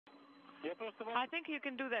I think you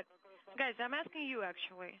can do that. Guys, I'm asking you,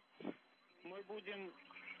 actually.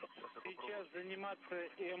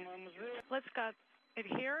 Let's cut it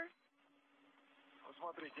here.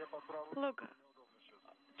 Look,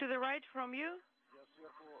 to the right from you,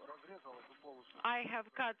 I have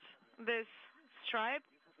cut this stripe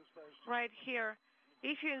right here.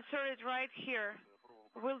 If you insert it right here,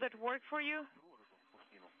 will that work for you?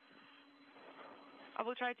 I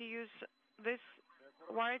will try to use this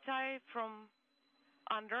wire tie from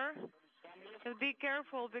under. Just be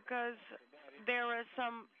careful because there are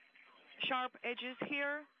some sharp edges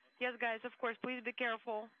here. Yes, guys, of course, please be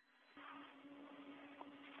careful.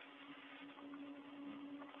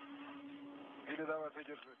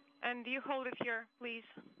 And you hold it here, please.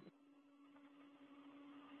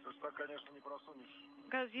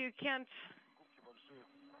 Because you can't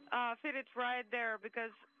fit it right there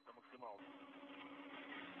because...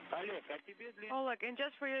 Oleg, and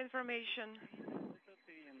just for your information,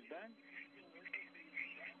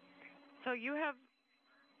 so you have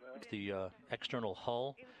the external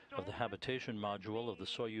hull of the habitation module of the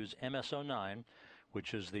Soyuz MS-09,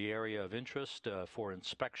 which is the area of interest for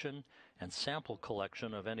inspection and sample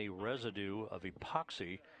collection of any residue of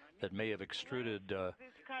epoxy that may have extruded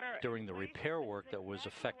during the repair work that was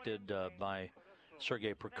affected by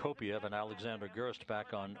Sergei Prokopiev and Alexander Gerst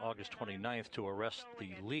back on August 29th to arrest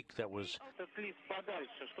the leak that was... Move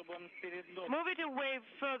it away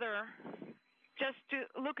further, just to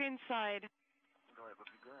look inside.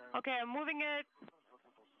 Okay, I'm moving it.